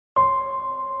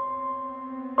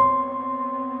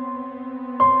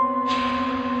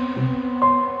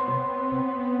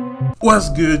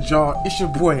What's good, y'all? It's your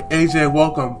boy AJ.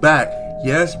 Welcome back.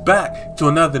 Yes, back to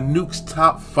another Nuke's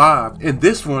Top 5. In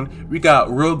this one, we got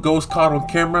real ghosts caught on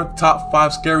camera, top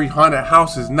 5 scary haunted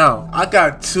houses. Now, I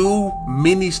got 2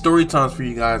 mini story times for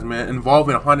you guys, man,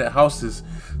 involving haunted houses.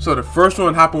 So the first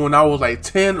one happened when I was like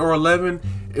 10 or 11.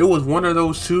 It was one of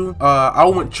those two. I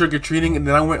went trick-or-treating, and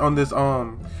then I went on this,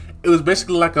 it was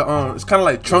basically like a, it's kind of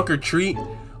like trunk or treat.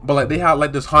 But like they had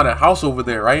like this haunted house over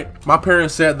there, right? My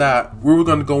parents said that we were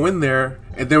gonna go in there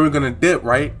and then we are gonna dip,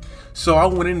 right? So I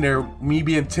went in there, me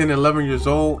being 10, 11 years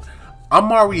old.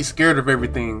 I'm already scared of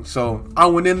everything. So I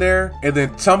went in there, and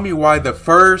then tell me why the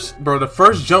first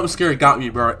jump scare got me,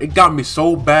 bro. It got me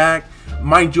so bad.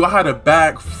 Mind you, I had a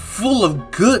bag full of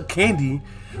good candy.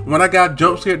 When I got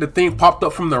jump scared, the thing popped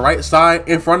up from the right side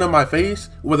in front of my face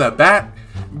with a bat.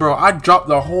 Bro, I dropped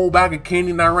the whole bag of candy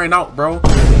and I ran out, bro.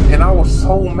 And I was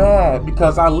so mad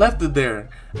because I left it there.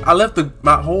 I left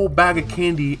my whole bag of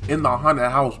candy in the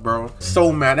haunted house, bro.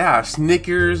 So mad. I had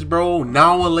Snickers, bro,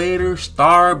 Now and Later,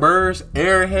 Starburst,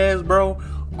 Airheads, bro.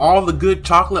 All the good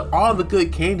chocolate, all the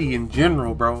good candy in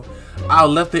general, bro. I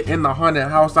left it in the haunted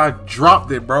house. I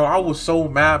dropped it, bro. I was so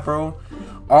mad, bro.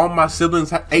 All my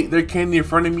siblings ate their candy in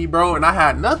front of me, bro, and I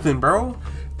had nothing, bro.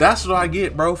 That's what I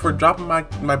get, bro, for dropping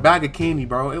my bag of candy,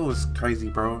 bro. It was crazy,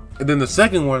 bro. And then the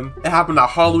second one, it happened at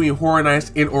Halloween Horror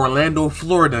Nights in Orlando,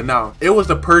 Florida. Now, it was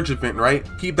the Purge event, right?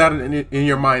 Keep that in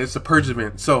your mind. It's a Purge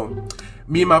event. So,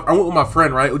 I went with my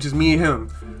friend, right? Which is me and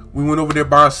him. We went over there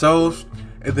by ourselves,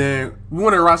 and then we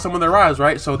wanted to ride some of the rides,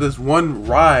 right? So this one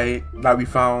ride that we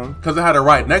found, because it had a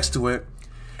ride next to it,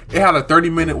 it had a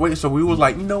 30-minute wait. So we was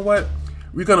like, you know what?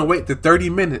 We're gonna wait the 30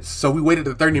 minutes. So we waited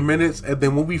the 30 minutes, and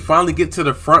then when we finally get to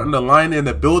the front of the line in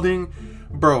the building,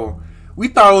 bro, we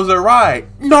thought it was a ride.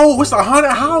 No, it's a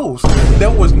haunted house.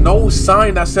 There was no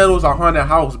sign that said it was a haunted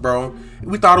house, bro.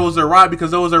 We thought it was a ride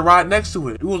because there was a ride next to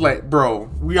it. It was like, bro,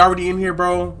 we already in here,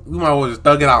 bro. We might as well just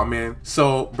thug it out, man.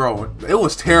 So, bro, it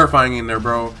was terrifying in there,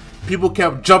 bro. People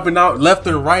kept jumping out left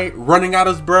and right, running at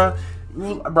us, bro.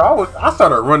 I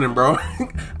started running, bro.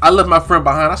 I left my friend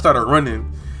behind. I started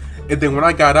running. And then when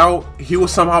I got out, he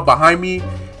was somehow behind me.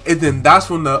 And then that's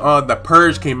when the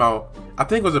Purge came out. I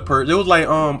think it was a Purge. It was like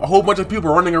a whole bunch of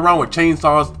people running around with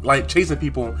chainsaws, like chasing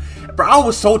people. Bro, I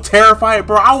was so terrified,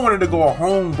 bro. I wanted to go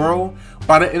home, bro.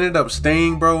 But I ended up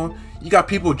staying, bro. You got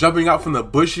people jumping out from the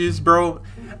bushes, bro.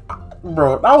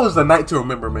 Bro, that was a night to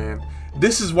remember, man.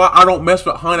 This is why I don't mess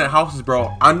with haunted houses,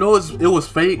 bro. I know it was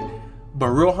fake. But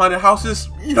real haunted houses,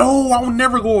 no, I will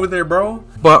never go over there, bro.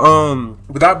 But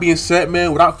with that being said,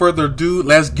 man, without further ado,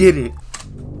 let's get it.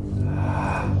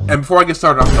 And before I get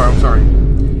started, I'm sorry.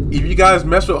 If you guys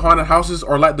mess with haunted houses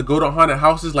or like to go to haunted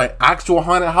houses, like actual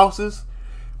haunted houses,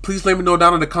 please let me know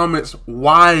down in the comments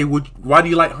why do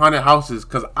you like haunted houses?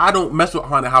 Because I don't mess with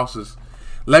haunted houses.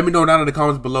 Let me know down in the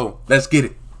comments below. Let's get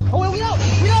it.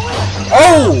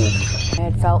 Oh! I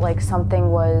had felt like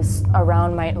something was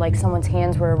around like someone's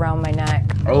hands were around my neck.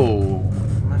 Oh.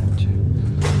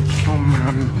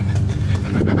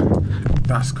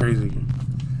 That's crazy.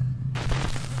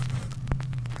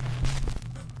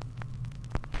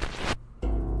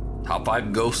 Top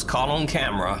 5 ghosts caught on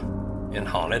camera in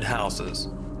haunted houses.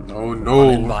 Oh no.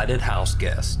 Uninvited house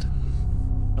guest.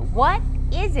 What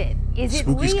is it? Is it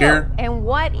Spooky real? scare? And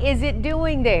what is it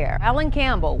doing there? Alan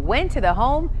Campbell went to the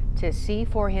home to see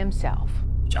for himself.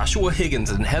 Joshua Higgins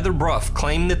and Heather Bruff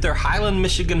claim that their Highland,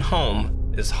 Michigan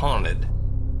home is haunted.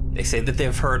 They say that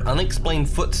they've heard unexplained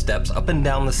footsteps up and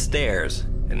down the stairs,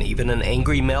 and even an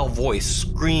angry male voice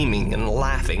screaming and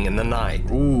laughing in the night.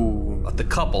 Ooh. But the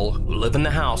couple, who live in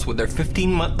the house with their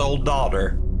 15-month-old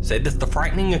daughter, say that the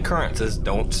frightening occurrences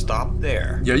don't stop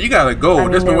there. Yeah, you gotta go.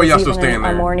 There's no way y'all still staying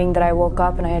there. A morning that I woke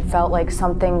up and I had felt like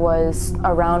something was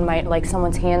around like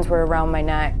someone's hands were around my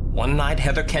neck. One night,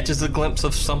 Heather catches a glimpse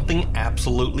of something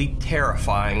absolutely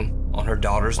terrifying on her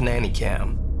daughter's nanny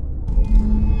cam.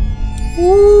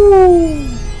 Ooh.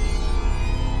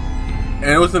 And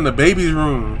it was in the baby's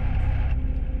room.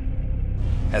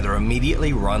 Heather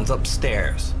immediately runs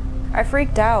upstairs. I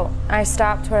freaked out. I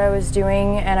stopped what I was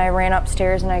doing and I ran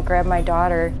upstairs and I grabbed my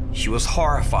daughter. She was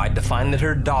horrified to find that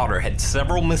her daughter had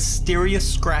several mysterious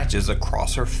scratches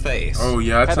across her face. Oh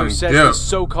yeah, that's Heather says this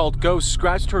so-called ghost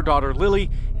scratched her daughter Lily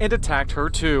and attacked her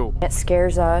too. It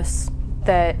scares us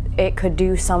that it could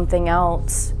do something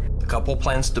else. The couple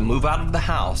plans to move out of the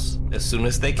house as soon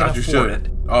as they can As you afford should.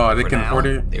 it. Oh, they For can now, afford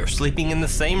it? They are sleeping in the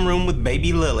same room with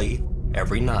baby Lily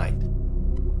every night.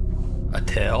 A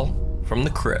tale from the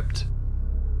crypt.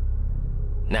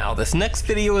 Now, this next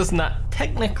video is not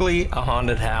technically a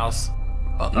haunted house,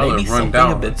 but maybe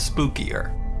something a bit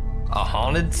spookier. A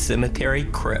haunted cemetery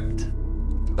crypt.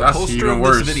 That's poster even of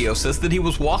worse. this video says that he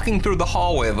was walking through the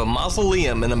hallway of a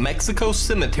mausoleum in a Mexico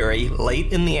cemetery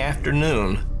late in the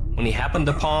afternoon when he happened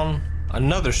upon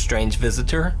another strange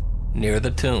visitor near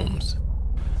the tombs.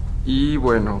 Y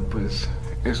bueno, pues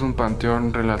es un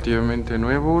panteón relativamente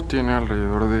nuevo, tiene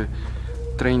alrededor de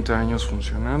 30 años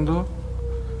funcionando.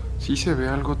 Sí se ve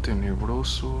algo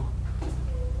tenebroso,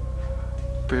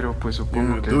 pero pues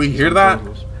supongo que... Do we así hear son that? todos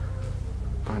los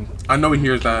I know he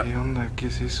hears that. ¿Qué onda? ¿Qué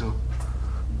es eso?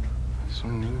 Es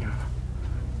un niño.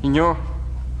 Niño,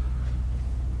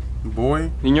 Boy.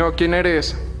 niño, ¿quién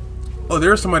eres? Oh,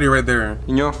 there's somebody right there.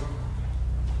 Niño.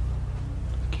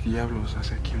 ¿Qué diablos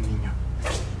hace aquí un niño?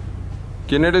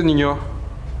 ¿Quién eres, niño?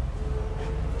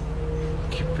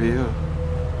 ¿Qué pedo?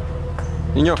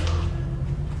 Niño.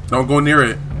 Don't go near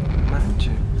it.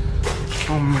 Manche.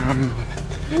 Oh, mames.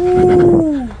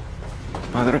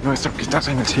 Padre nuestro que estás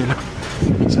en el cielo,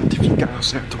 santificado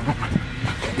sea tu nombre.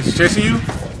 Is he chasing you?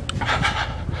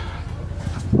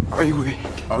 Ay, güey.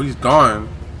 Oh, he's gone.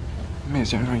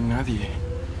 Ya no hay nadie.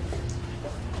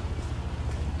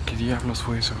 ¿Qué diablos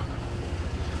fue eso?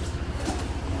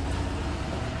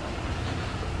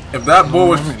 If that boy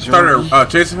was mames, yo started lo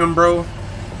vi. chasing him, bro,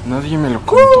 Nadie me lo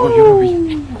contó, yo lo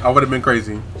vi. I would have been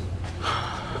crazy.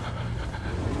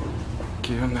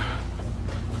 ¿Qué onda?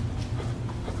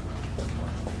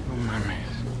 No mames.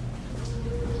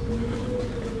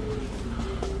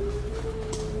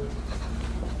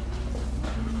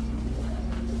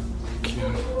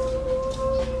 ¿Quién?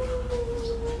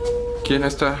 ¿Quién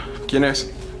está? ¿Quién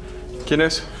es? ¿Quién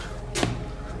es?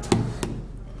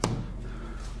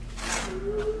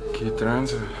 ¿Qué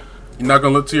tranza? You're not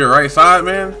gonna look to your right side,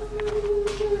 man?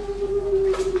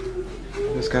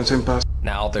 Descansa en paz.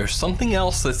 Now, there's something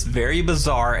else that's very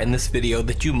bizarre in this video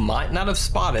that you might not have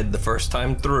spotted the first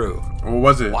time through. What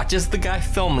was it? Watch as the guy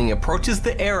filming approaches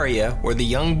the area where the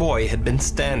young boy had been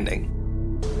standing.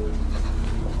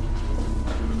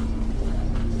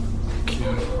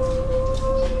 ¿Quién?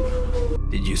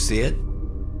 Did you see it?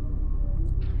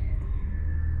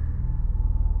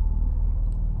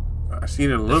 I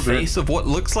seen it a The little bit. face of what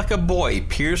looks like a boy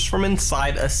peers from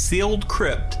inside a sealed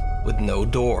crypt with no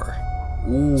door.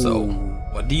 Ooh. So,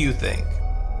 what do you think?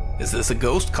 Is this a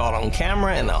ghost caught on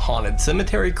camera in a haunted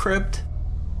cemetery crypt?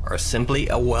 Or simply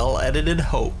a well-edited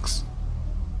hoax?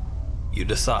 You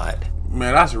decide.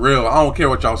 Man, that's real. I don't care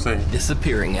what y'all say.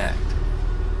 Disappearing act.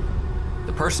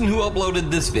 The person who uploaded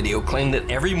this video claimed that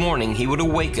every morning he would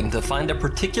awaken to find a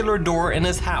particular door in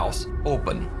his house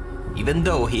open, even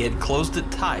though he had closed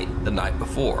it tight the night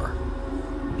before.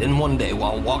 Then one day,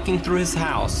 while walking through his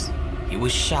house, he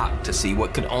was shocked to see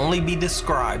what could only be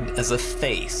described as a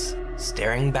face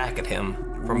staring back at him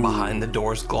from behind the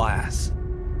door's glass.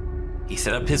 He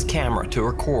set up his camera to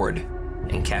record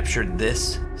and captured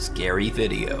this scary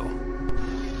video.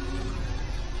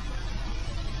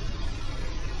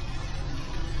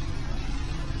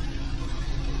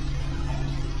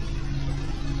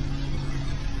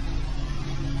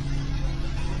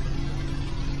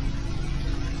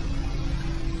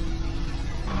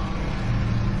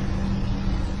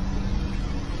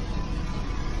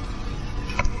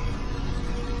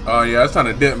 Oh yeah, it's time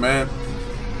to dip, man.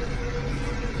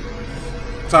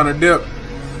 Time to dip.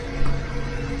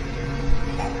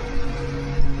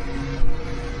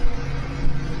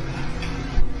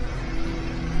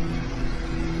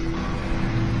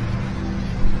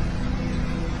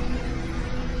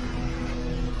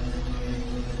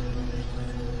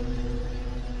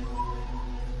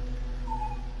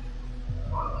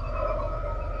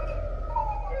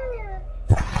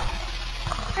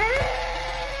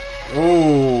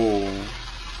 Oh.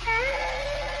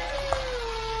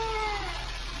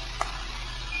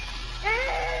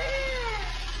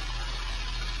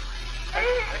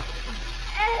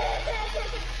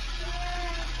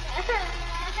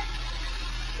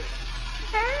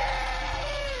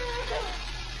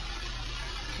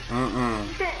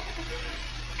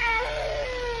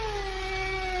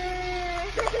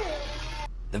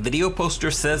 The video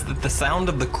poster says that the sound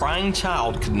of the crying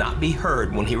child could not be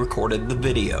heard when he recorded the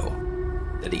video,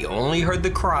 that he only heard the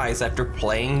cries after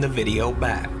playing the video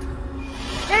back.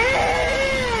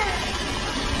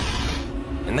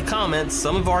 In the comments,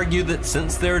 some have argued that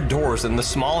since there are doors in the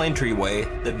small entryway,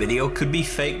 the video could be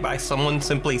faked by someone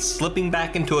simply slipping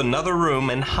back into another room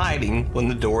and hiding when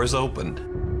the door is opened.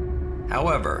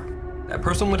 However, that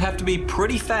person would have to be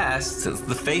pretty fast since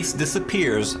the face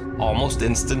disappears almost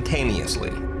instantaneously.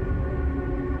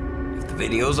 If the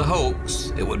video is a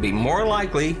hoax, it would be more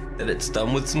likely that it's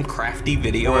done with some crafty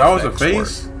video Boy, that was a effects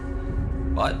face?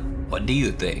 work. But what do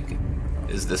you think?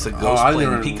 Is this a Oh, ghost I playing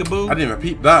didn't even peekaboo?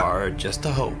 peep that. Or just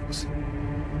a hoax?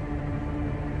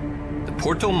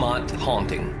 Porto Montt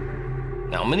haunting.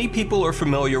 Now, many people are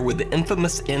familiar with the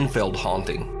infamous Enfield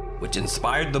haunting, which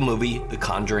inspired the movie The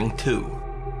Conjuring 2.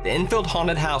 The Enfield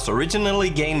haunted house originally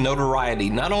gained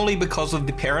notoriety not only because of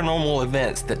the paranormal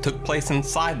events that took place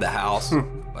inside the house,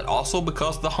 but also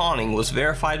because the haunting was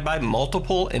verified by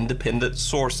multiple independent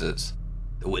sources.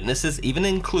 The witnesses even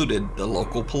included the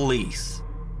local police.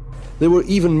 They were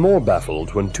even more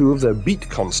baffled when two of their beat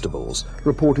constables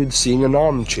reported seeing an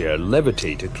armchair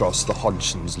levitate across the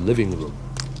Hodgsons' living room.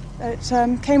 It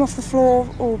came off the floor,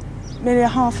 or maybe a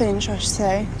half inch, I should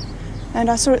say,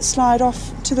 and I saw it slide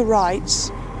off to the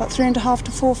right, about 3.5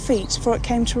 to 4 feet before it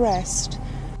came to rest.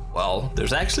 Well,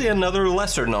 there's actually another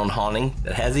lesser-known haunting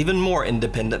that has even more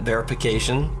independent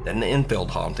verification than the Enfield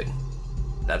haunting.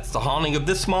 That's the haunting of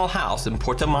this small house in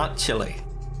Porto Montt, Chile.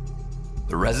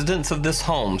 The residents of this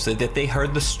home said that they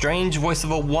heard the strange voice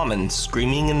of a woman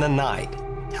screaming in the night,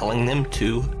 telling them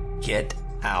to get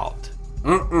out.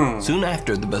 Soon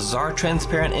after, the bizarre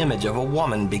transparent image of a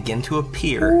woman began to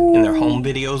appear in their home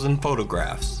videos and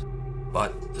photographs.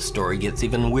 But the story gets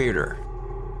even weirder.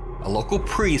 A local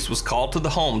priest was called to the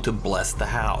home to bless the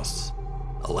house.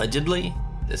 Allegedly,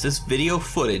 this is video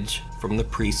footage from the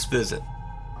priest's visit.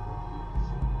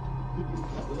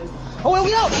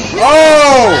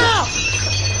 Oh!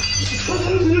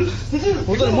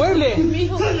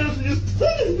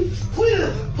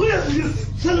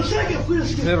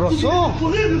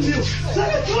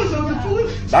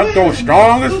 That goes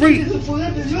strong as feet.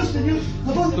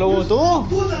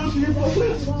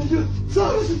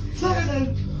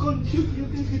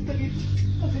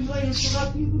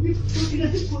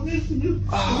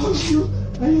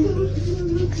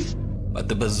 But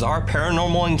the bizarre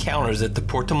paranormal encounters at the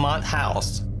Porto Montt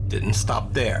house didn't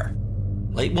stop there.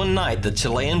 Late one night, the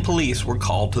Chilean police were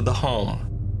called to the home.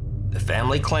 The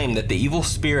family claimed that the evil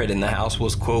spirit in the house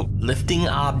was, quote, lifting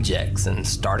objects and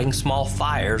starting small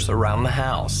fires around the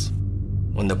house.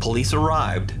 When the police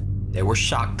arrived, they were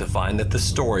shocked to find that the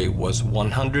story was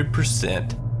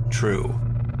 100% true.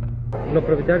 Los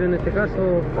propietarios en este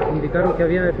caso indicaron que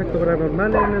había efectos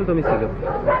paranormales en el domicilio.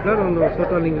 Claro,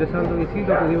 nosotros al ingresar al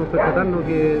domicilio pudimos percatarnos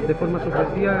que de forma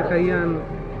sorpresiva caían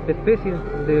especies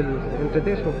del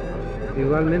entretecho.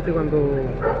 Igualmente cuando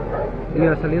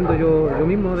iba saliendo yo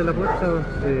mismo de la puerta,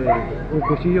 un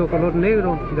cuchillo color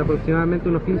negro de aproximadamente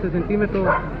unos 15 centímetros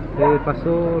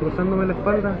pasó rozándome la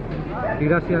espalda y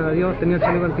gracias a Dios tenía el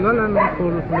chaleco antibalas,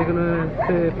 por lo que no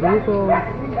se produjo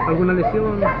alguna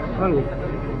lesión o algo.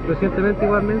 Recientemente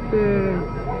igualmente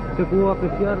se pudo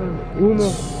apreciar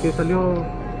humo que salió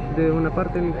de una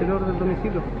parte del interior del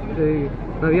domicilio.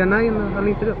 No había nadie al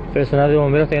interior. ¿Personal de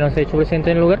bomberos todavía no se ha hecho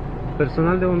presente en el lugar?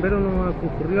 Personal de bomberos no ha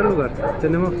concurrido al lugar.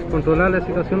 Tenemos controlada la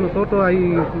situación nosotros,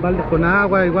 hay baldes con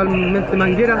agua, igualmente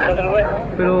mangueras,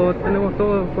 pero tenemos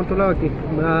todo controlado aquí.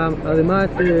 Además,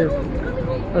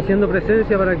 haciendo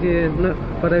presencia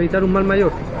para evitar un mal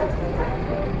mayor.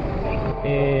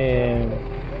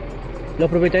 Los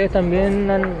propietarios también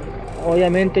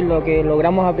obviamente lo que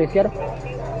logramos apreciar,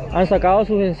 han sacado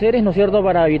sus enseres, ¿no es cierto?,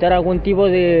 para evitar algún tipo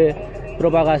de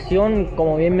propagación,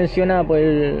 como bien menciona, pues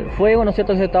el fuego, ¿no es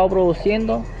cierto?, que se ha estado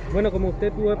produciendo. Bueno, como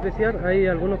usted pudo apreciar, hay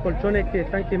algunos colchones que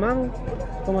están quemados,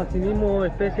 como asimismo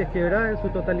especies quebradas en su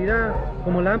totalidad,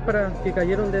 como lámparas que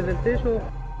cayeron desde el techo.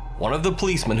 One of the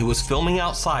policemen who was filming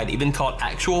outside even caught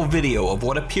actual video of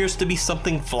what appears to be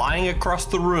something flying across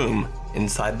the room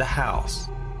inside the house.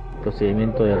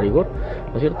 Procedimiento de rigor,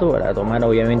 ¿no es cierto?, para tomar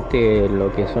obviamente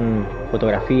lo que son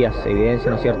fotografías,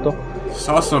 evidencia, ¿no es cierto?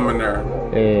 Saw some in there.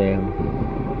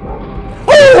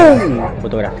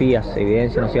 Fotografías,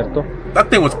 evidencia, ¿no es cierto? That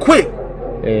thing was quick.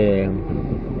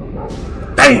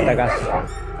 Esta casa.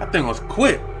 That thing was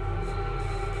quick.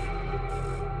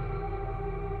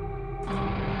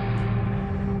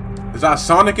 Is that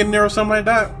Sonic in there or something like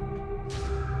that?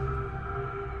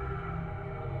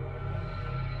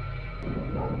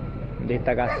 De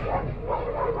esta casa.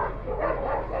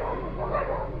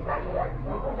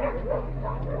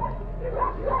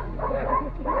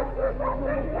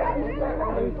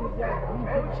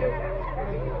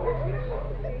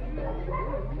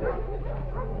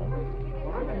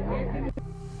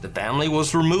 The family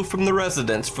was removed from the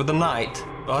residence for the night,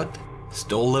 but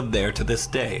still live there to this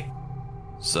day.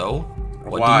 So,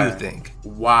 what do you think?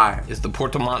 Why? Is the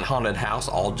Porto Montt haunted house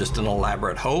all just an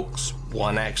elaborate hoax?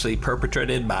 One actually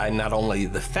perpetrated by not only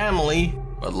the family,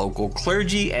 but local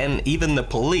clergy and even the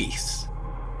police?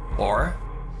 Or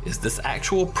is this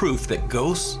actual proof that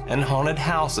ghosts and haunted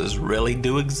houses really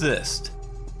do exist?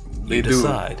 You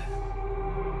decide.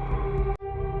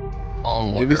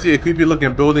 If you see a creepy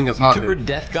looking building, it's haunted. YouTuber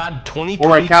Death God 2022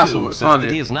 Or a castle, it's says haunted.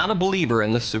 that he is not a believer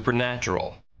in the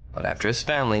supernatural. But after his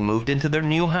family moved into their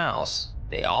new house,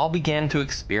 they all began to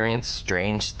experience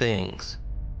strange things.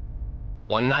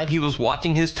 One night he was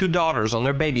watching his 2 daughters on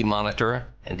their baby monitor,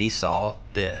 and he saw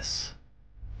this.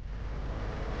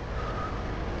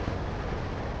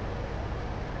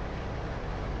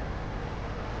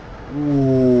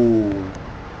 Ooh.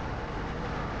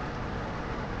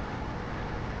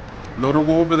 Let her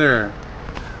go over there.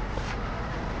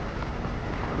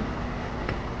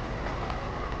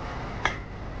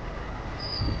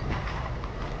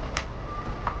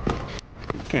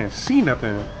 Can't see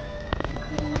nothing.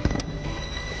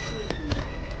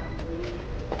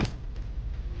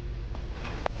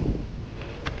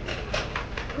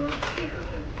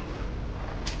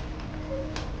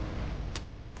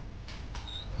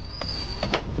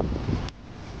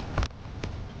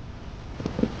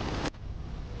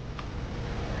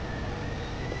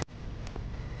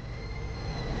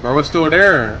 Bro, it's still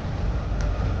there.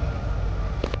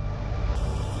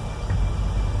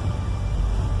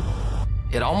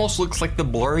 It almost looks like the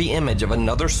blurry image of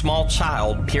another small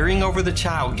child peering over the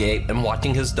child gate and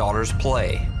watching his daughters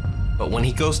play. But when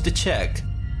he goes to check,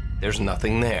 there's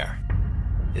nothing there.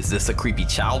 Is this a creepy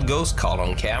child ghost caught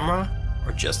on camera,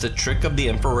 or just a trick of the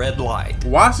infrared light?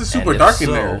 Why is it super dark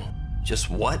in there? Just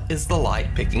what is the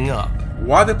light picking up?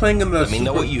 Why are they playing in the Let me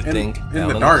know what you think in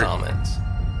down the dark? In the comments.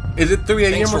 Is it 3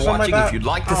 a.m. or Thanks for something watching. like that? If you'd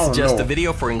like to suggest a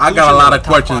video for I inclusion, got a lot of in the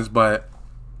top questions, but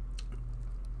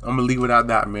I'm gonna leave it at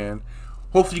that, man.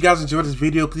 Hopefully you guys enjoyed this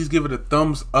video. Please give it a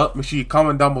thumbs up. Make sure you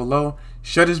comment down below.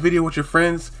 Share this video with your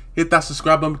friends. Hit that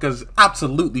subscribe button because it's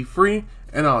absolutely free.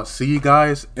 And I'll see you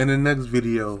guys in the next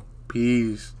video.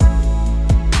 Peace.